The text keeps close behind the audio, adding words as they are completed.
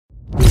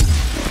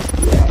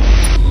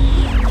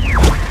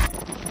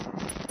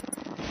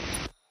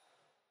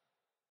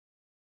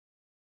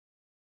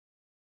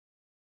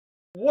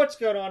What's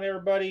going on,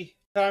 everybody?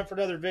 Time for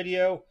another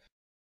video.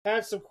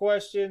 Had some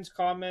questions,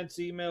 comments,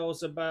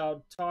 emails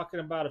about talking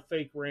about a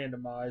fake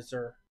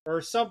randomizer or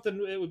something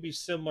that would be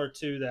similar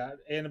to that,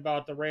 and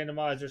about the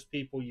randomizers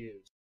people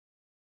use.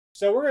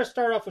 So we're going to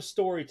start off with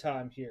story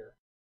time here.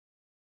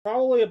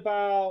 Probably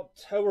about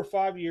over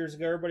 5 years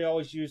ago, everybody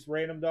always used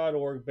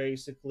random.org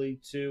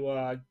basically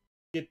to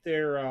get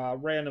their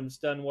randoms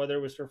done, whether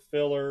it was for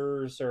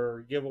fillers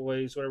or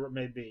giveaways, whatever it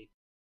may be.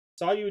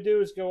 So all you would do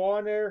is go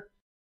on there,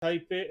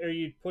 type it, or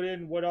you'd put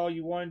in what all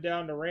you wanted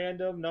down to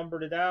random,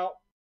 numbered it out,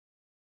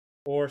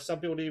 or some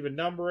people would even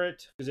number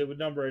it because it would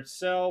number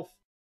itself.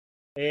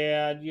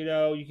 And you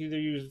can either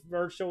use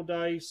virtual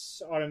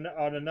dice on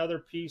another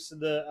piece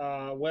of the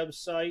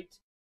website,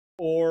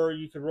 or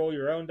you could roll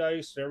your own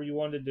dice, whatever you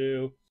wanted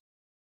to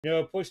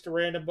do. Push the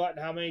random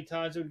button, how many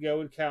times it would go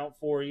would count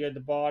for you. At the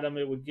bottom,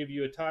 it would give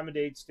you a time and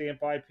date, stamp,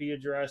 IP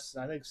address,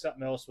 and I think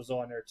something else was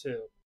on there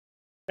too.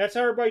 That's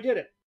how everybody did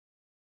it.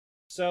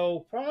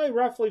 So probably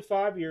roughly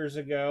 5 years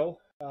ago,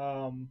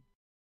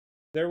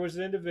 there was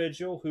an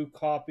individual who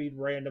copied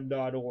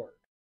random.org.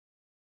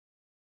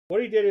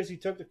 What he did is he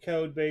took the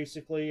code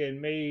basically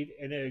and made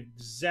an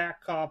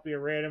exact copy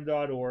of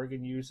random.org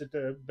and used it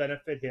to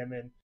benefit him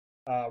in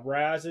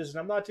RASs. And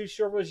I'm not too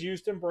sure if it was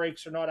used in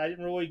breaks or not. I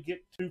didn't really get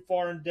too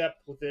far in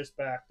depth with this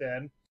back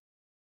then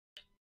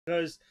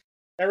because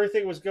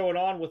everything was going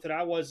on with it.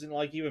 I wasn't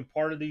like even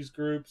part of these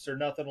groups or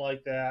nothing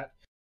like that.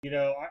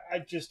 I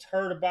just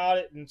heard about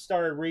it and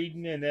started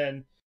reading, and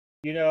then,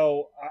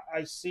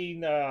 I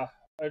seen, I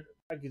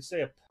could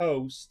say, a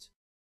post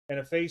in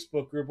a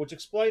Facebook group, which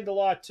explained a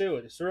lot to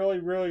it. It's really,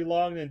 really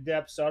long and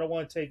in-depth, so I don't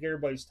want to take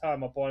everybody's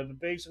time up on it, but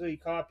basically he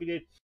copied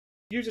it,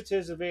 used it to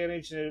his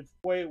advantage, and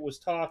the way it was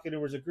talking, there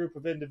was a group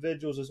of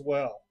individuals as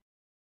well.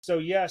 So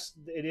yes,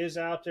 it is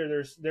out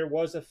there. There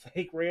was a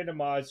fake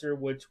randomizer,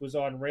 which was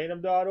on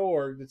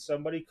random.org that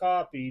somebody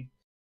copied,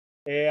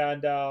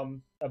 and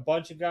a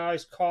bunch of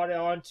guys caught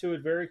on to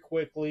it very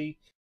quickly.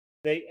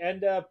 They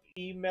end up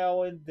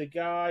emailing the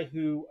guy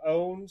who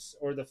owns,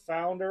 or the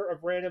founder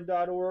of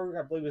random.org.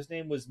 I believe his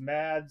name was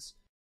Mads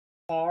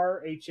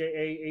Hahr,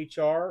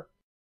 H-A-A-H-R.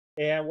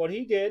 And what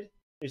he did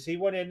is he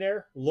went in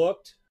there,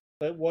 looked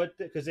at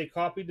because they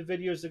copied the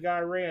videos the guy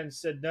ran, and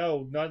said,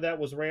 no, none of that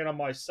was ran on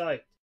my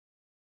site.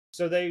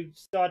 So they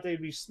thought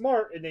they'd be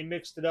smart, and they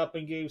mixed it up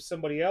and gave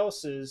somebody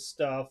else's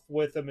stuff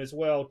with them as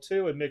well,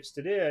 too, and mixed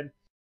it in.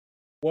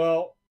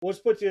 Well, let's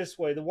put it this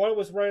way. The one that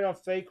was running on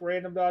fake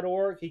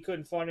random.org, he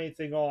couldn't find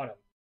anything on them.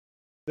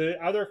 The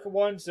other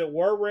ones that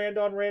were ran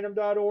on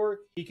random.org,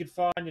 he could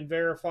find and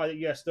verify that,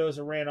 yes, those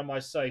are ran on my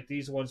site.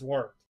 These ones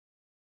weren't.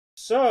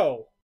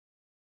 So,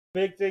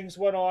 big things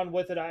went on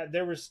with it.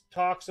 There was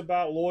talks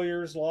about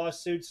lawyers,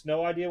 lawsuits,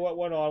 no idea what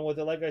went on with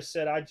it. Like I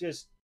said, I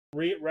just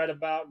read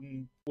about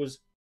and was,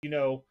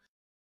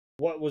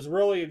 what was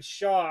really in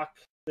shock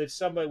that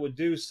somebody would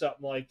do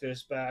something like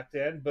this back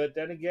then. But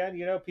then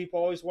again, people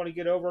always want to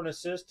get over on a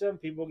system.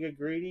 People get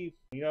greedy,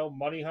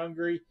 money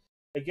hungry.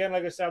 Again,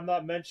 like I said, I'm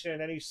not mentioning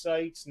any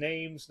sites,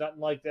 names, nothing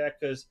like that,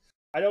 because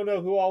I don't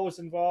know who all was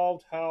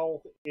involved,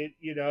 how it,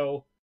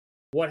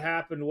 what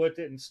happened with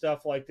it and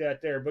stuff like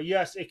that there. But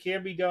yes, it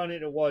can be done,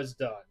 and it was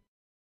done.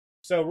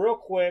 So real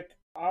quick,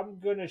 I'm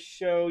going to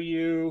show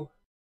you.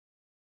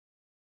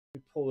 Let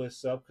me pull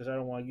this up because I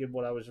don't want to give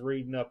what I was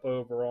reading up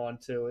over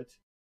onto it.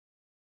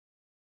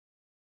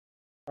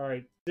 All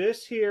right,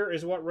 this here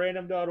is what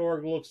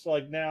random.org looks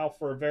like now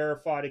for a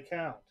verified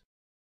account.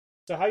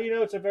 So how you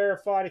know it's a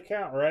verified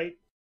account, right?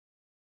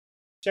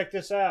 Check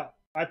this out.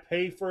 I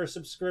pay for a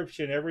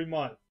subscription every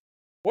month.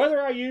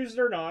 Whether I use it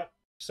or not,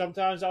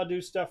 sometimes I'll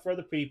do stuff for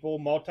other people,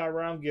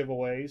 multi-round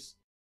giveaways.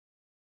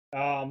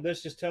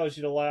 This just tells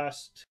you the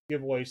last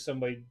giveaway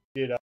somebody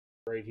did up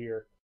right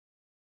here.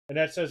 And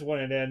that says when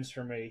it ends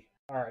for me.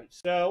 All right,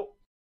 so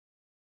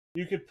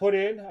you could put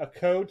in a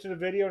code to the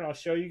video, and I'll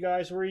show you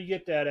guys where you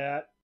get that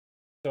at.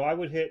 So I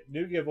would hit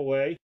new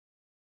giveaway.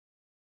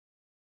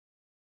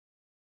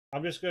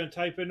 I'm just going to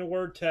type in the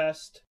word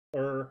test,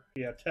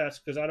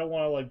 test, because I don't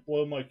want to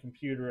blow my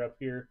computer up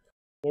here.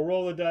 We'll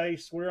roll the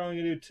dice. We're only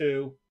going to do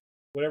 2.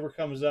 Whatever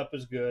comes up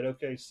is good.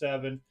 Okay,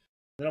 7.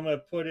 Then I'm going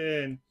to put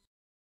in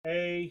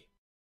A,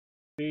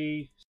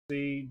 B,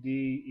 C, D,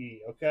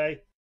 E.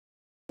 Okay?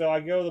 So I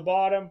go to the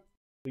bottom,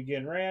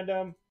 begin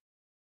random.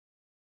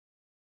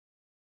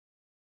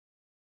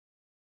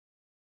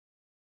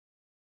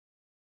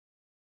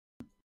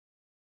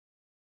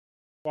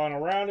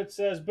 Final round, it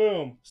says,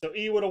 boom. So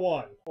E would have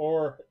won,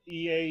 or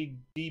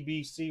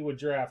EADBC would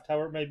draft,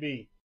 however it may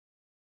be.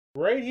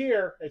 Right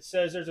here, it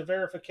says there's a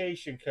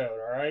verification code,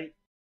 all right?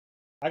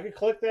 I could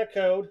click that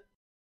code.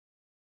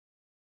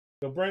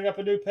 It'll bring up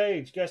a new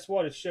page. Guess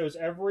what? It shows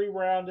every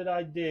round that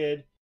I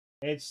did,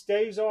 and it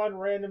stays on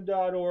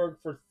random.org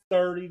for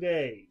 30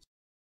 days.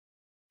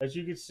 As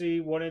you can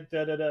see, when it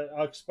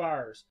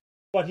expires.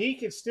 But he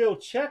can still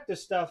check the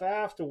stuff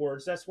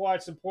afterwards. That's why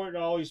it's important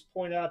to always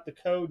point out the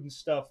code and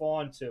stuff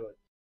onto it.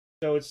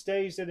 So it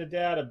stays in the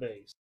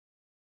database.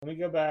 Let me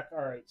go back.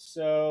 All right,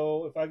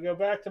 so if I go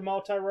back to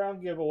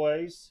multi-round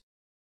giveaways,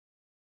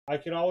 I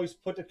can always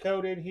put the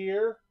code in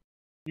here.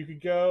 You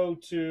could go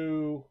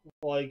to,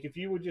 like, if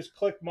you would just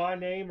click my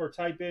name or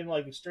type in,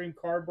 like, Extreme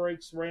Card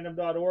Breaks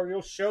Random.org,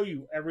 it'll show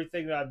you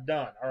everything that I've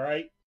done, all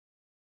right?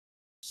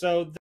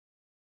 So,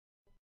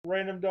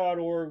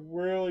 Random.org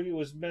really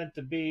was meant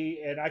to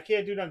be, and I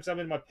can't do that because I'm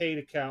in my paid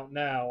account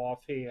now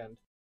offhand.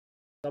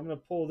 So I'm going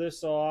to pull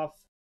this off,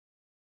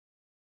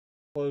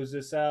 close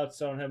this out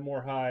so I don't have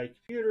more high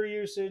computer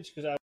usage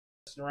because I'm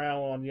messing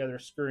around on the other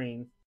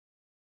screen.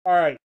 All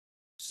right,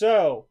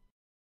 so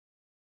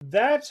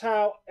that's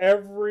how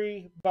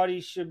everybody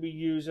should be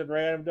using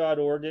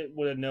random.org. It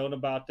would have known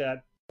about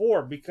that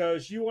before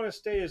because you want to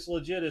stay as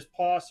legit as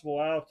possible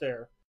out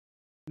there.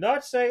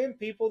 Not saying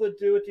people that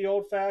do it the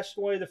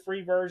old-fashioned way, the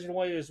free version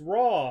way, is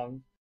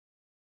wrong.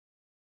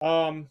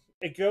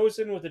 It goes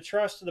in with the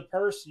trust of the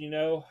person,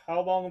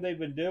 how long they've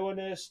been doing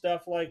this,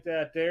 stuff like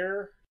that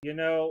there.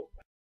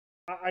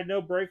 I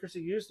know breakers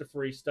that use the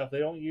free stuff. They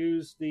don't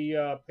use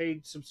the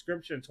paid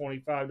subscription,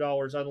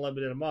 $25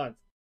 unlimited a month.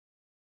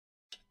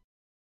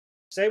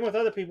 Same with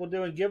other people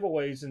doing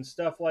giveaways and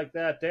stuff like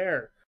that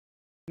there.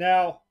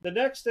 Now, the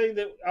next thing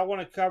that I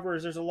want to cover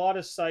is there's a lot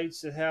of sites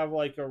that have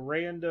like a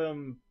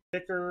random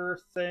picker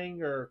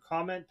thing or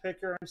comment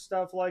picker and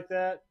stuff like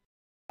that.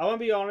 I'm going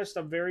to be honest,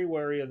 I'm very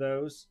wary of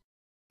those.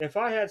 If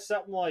I had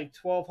something like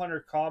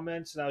 1,200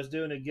 comments and I was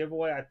doing a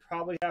giveaway, I'd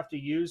probably have to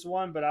use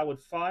one, but I would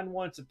find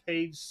one that's a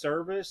paid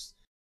service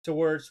to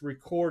where it's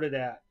recorded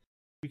at.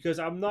 Because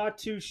I'm not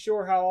too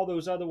sure how all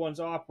those other ones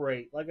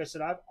operate. Like I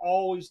said, I've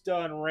always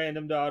done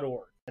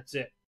random.org. That's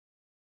it.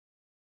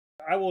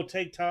 I will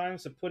take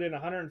times to put in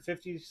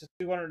 150 to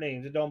 200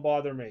 names. It don't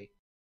bother me.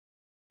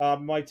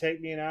 It might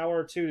take me an hour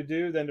or two to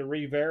do, then to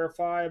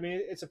re-verify. I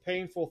mean, it's a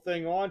painful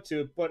thing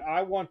onto it, but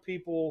I want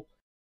people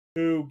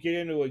who get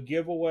into a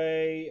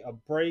giveaway, a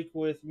break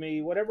with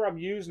me, whatever I'm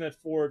using it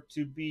for,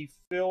 to be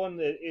feeling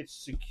that it's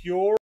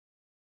secure.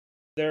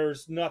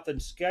 There's nothing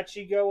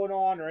sketchy going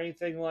on or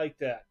anything like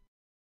that.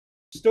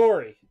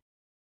 Story.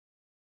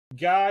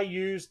 Guy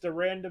used the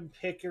random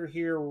picker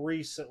here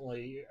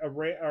recently,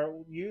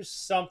 or used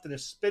something, a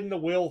spin the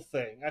wheel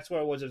thing. That's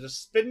what it was. It was a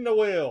spin the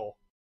wheel.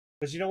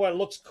 Because you know what? It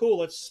looks cool.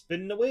 Let's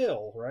spin the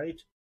wheel, right?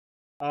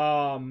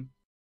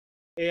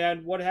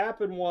 And what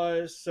happened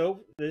was,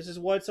 so this is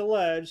what's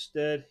alleged,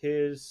 that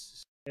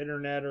his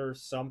internet or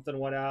something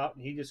went out,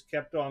 and he just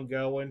kept on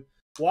going.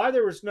 Why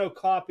there was no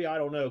copy, I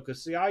don't know.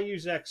 Because, see, I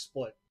use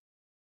XSplit.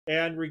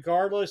 And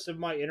regardless of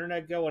my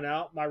internet going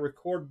out, my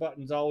record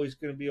button's always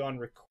going to be on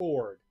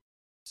record.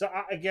 So,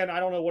 I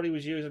don't know what he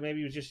was using. Maybe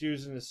he was just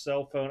using his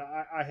cell phone.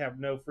 I have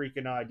no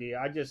freaking idea.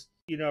 I just,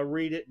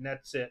 read it, and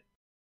that's it.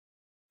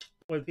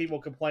 When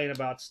people complain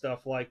about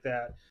stuff like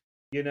that,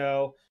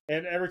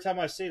 and every time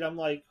I see it, I'm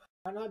like,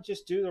 why not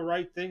just do the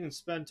right thing and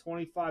spend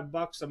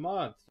 $25 a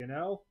month,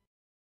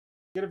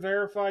 Get a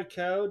verified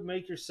code,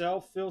 make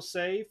yourself feel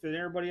safe, and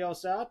everybody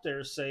else out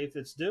there is safe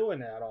that's doing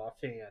that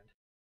offhand.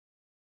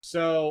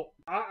 So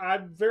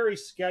I'm very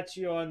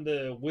sketchy on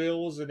the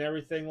wills and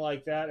everything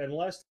like that,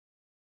 unless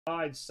they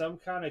provide some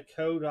kind of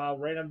code how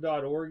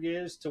random.org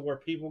is to where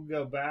people can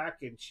go back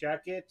and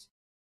check it,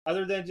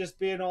 other than just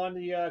being on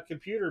the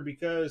computer,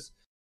 because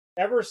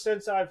ever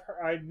since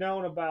I've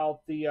known about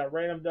the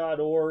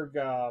random.org,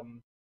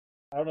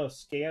 I don't know,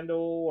 scandal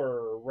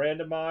or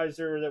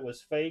randomizer that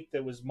was fake,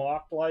 that was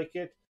mocked like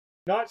it.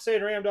 Not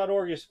saying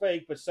random.org is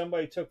fake, but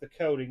somebody took the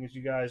coding, as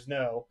you guys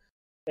know,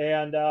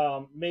 and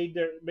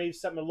made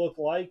something look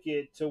like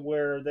it to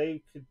where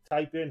they could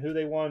type in who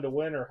they wanted to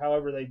win or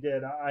however they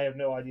did. I have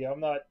no idea. I'm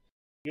not,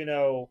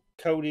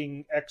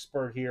 coding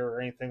expert here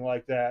or anything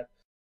like that.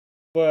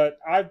 But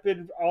I've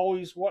been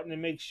always wanting to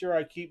make sure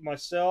I keep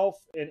myself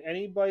and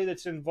anybody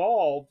that's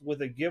involved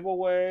with a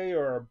giveaway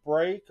or a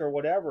break or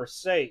whatever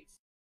safe.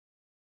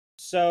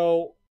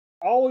 So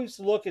always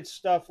look at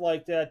stuff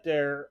like that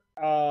there.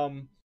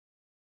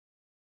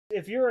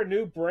 If you're a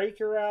new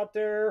breaker out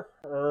there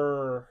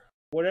or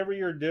whatever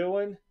you're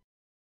doing,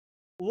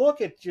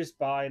 look at just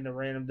buying the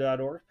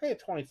random.org. Pay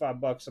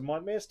 $25 a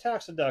month, man. It's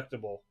tax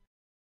deductible.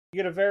 You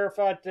get a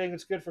verified thing.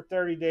 It's good for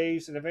 30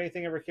 days. And if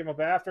anything ever came up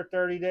after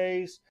 30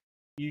 days,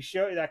 you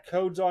show that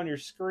code's on your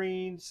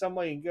screen.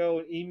 Somebody can go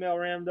and email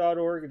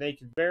random.org and they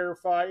can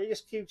verify. It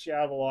just keeps you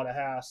out of a lot of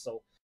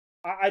hassle.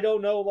 I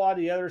don't know a lot of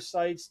the other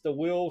sites, the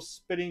wheel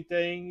spinning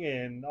thing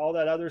and all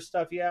that other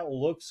stuff. Yeah, it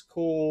looks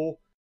cool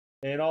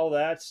and all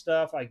that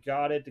stuff. I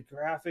got it. The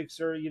graphics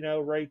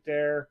are, right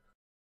there.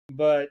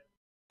 But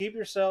keep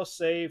yourself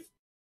safe.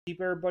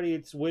 Keep everybody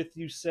that's with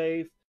you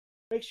safe.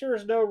 Make sure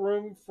there's no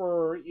room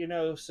for,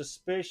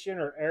 suspicion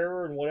or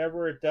error in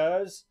whatever it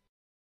does.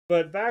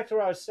 But back to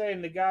what I was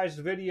saying, the guy's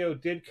video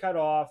did cut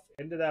off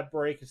into that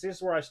break. This is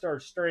where I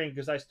started straying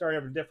because I started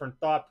having a different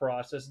thought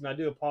process, and I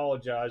do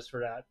apologize for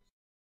that.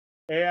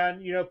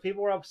 And,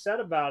 people were upset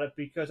about it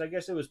because I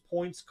guess it was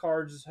points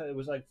cards. It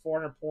was like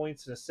 400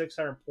 points and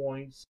 600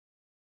 points.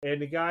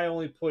 And the guy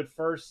only put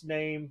first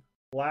name,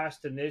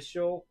 last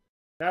initial.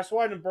 That's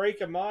why I'm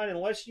breaking mine.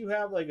 Unless you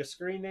have like a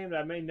screen name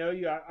that I may know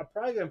you, I'm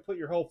probably going to put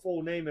your whole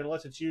full name in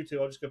unless it's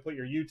YouTube. I'm just going to put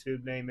your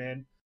YouTube name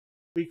in.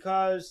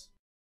 Because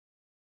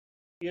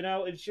you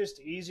know, it's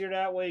just easier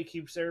that way. It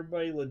keeps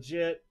everybody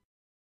legit,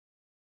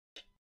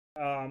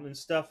 and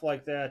stuff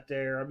like that.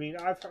 There, I mean,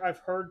 I've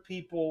heard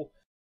people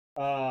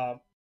uh,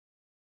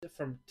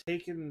 from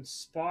taking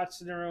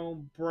spots in their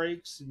own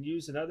breaks and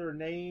using other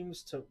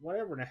names to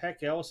whatever the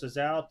heck else is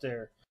out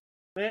there.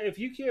 Man, if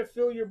you can't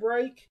fill your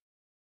break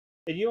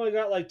and you only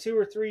got like 2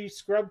 or 3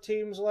 scrub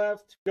teams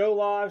left, go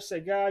live,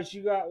 say, guys,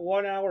 you got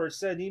 1 hour, and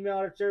send an email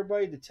out to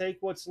everybody to take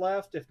what's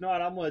left. If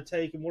not, I'm going to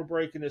take and we're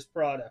breaking this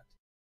product.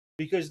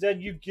 Because then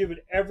you've given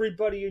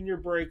everybody in your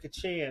break a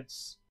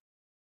chance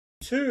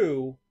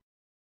to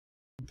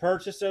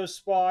purchase those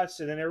spots,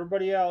 and then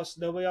everybody else,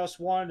 nobody else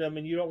wanted them,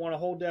 and you don't want to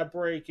hold that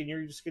break, and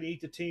you're just going to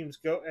eat the teams.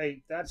 Go,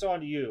 hey, that's on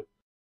to you.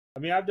 I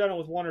mean, I've done it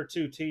with 1 or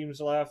 2 teams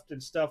left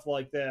and stuff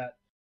like that.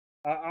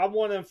 I'm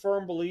one of them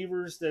firm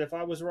believers that if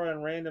I was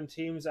running random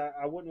teams,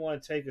 I wouldn't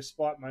want to take a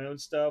spot in my own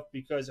stuff,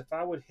 because if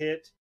I would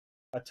hit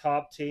a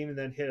top team and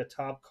then hit a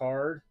top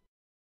card,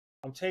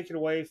 I'm taking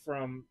away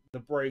from the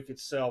break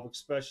itself,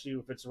 especially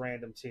if it's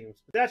random teams.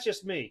 But that's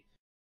just me.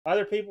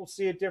 Other people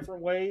see it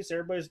different ways.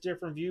 Everybody's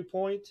different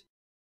viewpoint.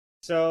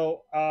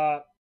 So,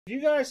 if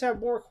you guys have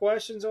more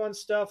questions on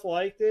stuff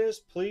like this,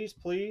 please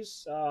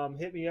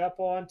hit me up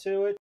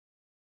onto it.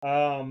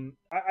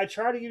 I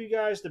try to give you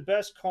guys the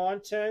best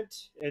content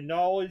and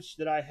knowledge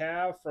that I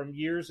have from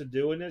years of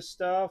doing this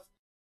stuff.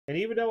 And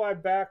even though I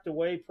backed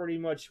away pretty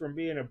much from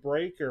being a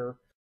breaker,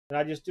 and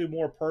I just do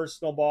more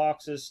personal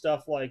boxes,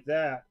 stuff like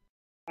that,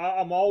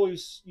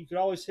 you can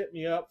always hit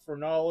me up for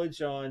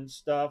knowledge on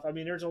stuff. I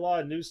mean, there's a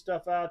lot of new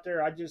stuff out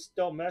there. I just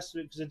don't mess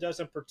with it because it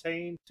doesn't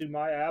pertain to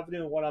my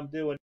avenue and what I'm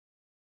doing.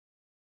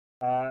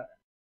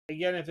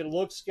 Again, if it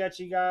looks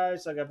sketchy,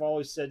 guys, like I've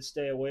always said,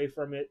 stay away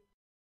from it.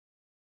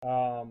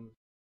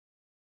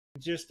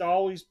 Just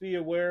always be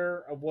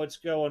aware of what's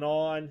going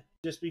on.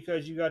 Just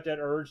because you got that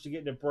urge to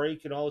get in a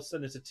break and all of a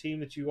sudden it's a team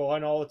that you go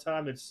on all the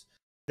time, it's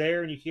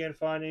there and you can't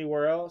find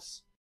anywhere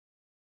else.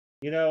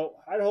 You know,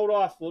 I'd hold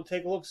off. We'll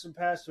take a look at some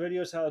past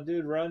videos, how the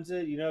dude runs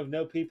it. You know,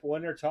 know people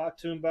in there, talk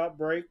to him about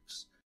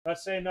breaks. Not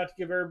saying not to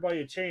give everybody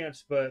a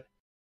chance, but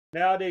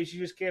nowadays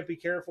you just can't be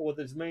careful with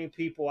as many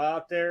people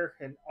out there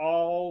and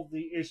all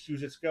the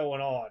issues that's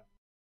going on.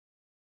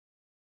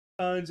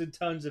 Tons and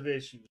tons of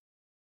issues.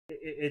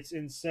 It's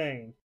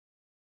insane.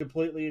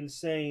 Completely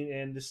insane.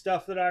 And the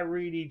stuff that I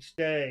read each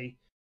day,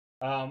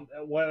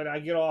 when I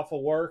get off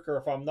of work or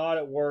if I'm not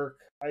at work,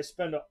 I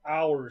spend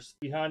hours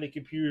behind the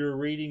computer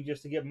reading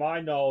just to get my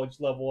knowledge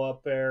level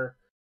up there,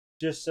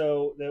 just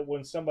so that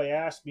when somebody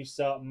asks me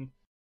something,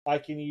 I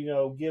can, you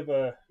know, give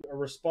a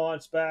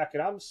response back.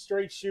 And I'm a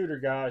straight shooter,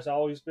 guys. I've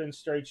always been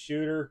straight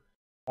shooter.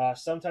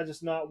 Sometimes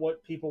it's not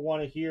what people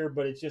want to hear,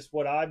 but it's just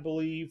what I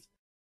believe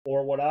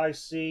or what I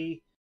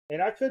see.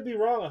 And I could be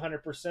wrong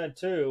 100%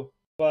 too,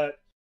 but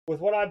with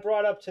what I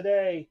brought up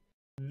today,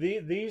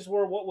 these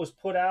were what was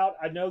put out.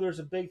 I know there's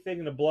a big thing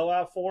in the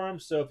blowout forum,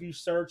 so if you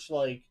search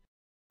like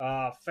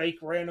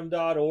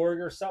fakerandom.org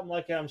or something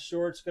like that, I'm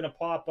sure it's going to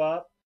pop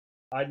up.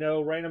 I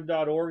know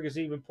random.org has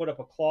even put up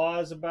a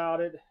clause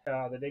about it,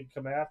 that they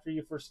can come after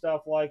you for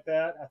stuff like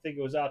that. I think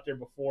it was out there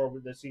before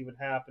this even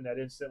happened, that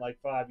incident like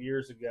 5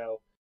 years ago.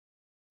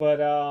 But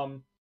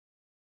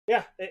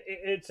yeah,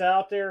 it's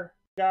out there.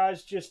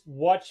 Guys, just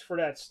watch for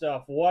that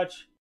stuff.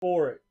 Watch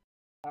for it.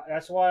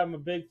 That's why I'm a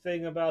big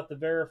thing about the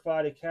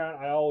verified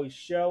account. I always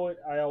show it.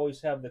 I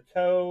always have the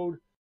code.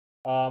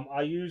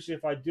 I usually,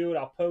 if I do it,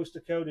 I'll post the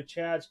code in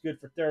chat. It's good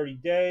for 30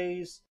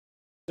 days.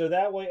 So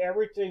that way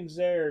everything's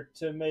there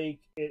to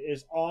make it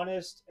as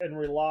honest and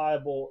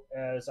reliable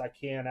as I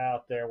can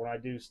out there when I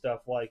do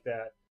stuff like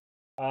that.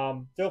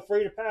 Feel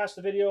free to pass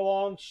the video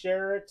along,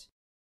 share it.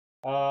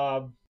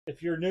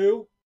 If you're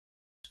new,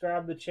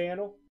 subscribe to the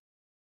channel.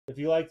 If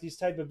you like these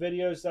type of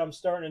videos that I'm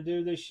starting to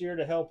do this year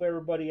to help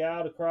everybody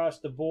out across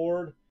the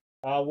board,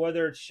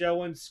 whether it's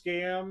showing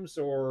scams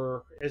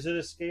or is it a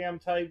scam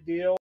type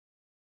deal,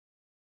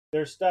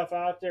 there's stuff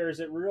out there. Is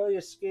it really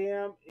a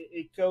scam?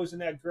 It goes in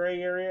that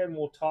gray area, and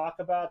we'll talk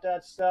about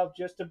that stuff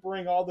just to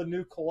bring all the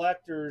new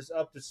collectors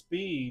up to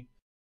speed,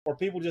 or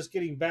people just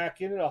getting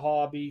back into the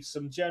hobby,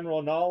 some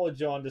general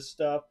knowledge on this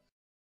stuff,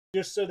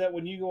 just so that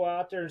when you go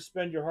out there and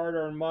spend your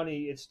hard-earned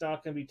money, it's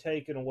not going to be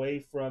taken away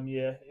from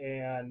you.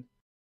 And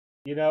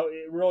you know,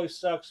 it really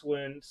sucks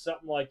when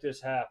something like this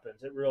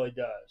happens. It really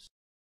does.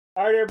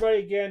 All right, everybody,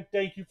 again,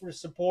 thank you for the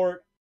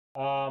support.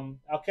 I'll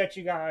catch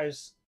you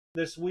guys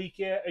this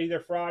weekend, either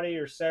Friday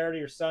or Saturday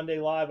or Sunday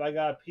live. I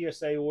got a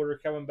PSA order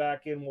coming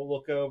back in. We'll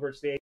look over. It's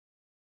the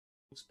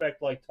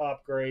expect like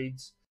top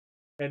grades.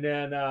 And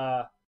then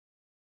I'll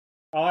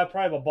have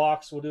probably have a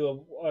box.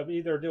 I'll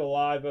either do a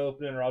live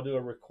opening or I'll do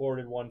a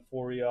recorded one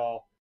for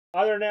y'all.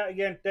 Other than that,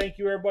 again, thank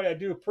you, everybody. I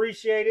do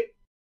appreciate it.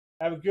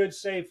 Have a good,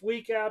 safe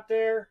week out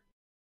there.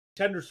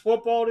 Tenders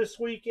football this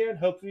weekend.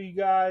 Hopefully you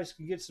guys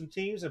can get some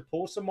teams and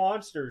pull some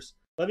monsters.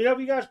 Let me know if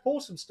you guys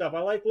pull some stuff. I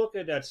like looking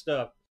at that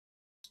stuff,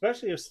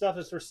 especially if stuff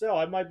is for sale.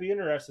 I might be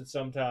interested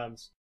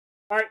sometimes.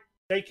 All right,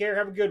 take care.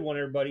 Have a good one,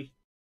 everybody.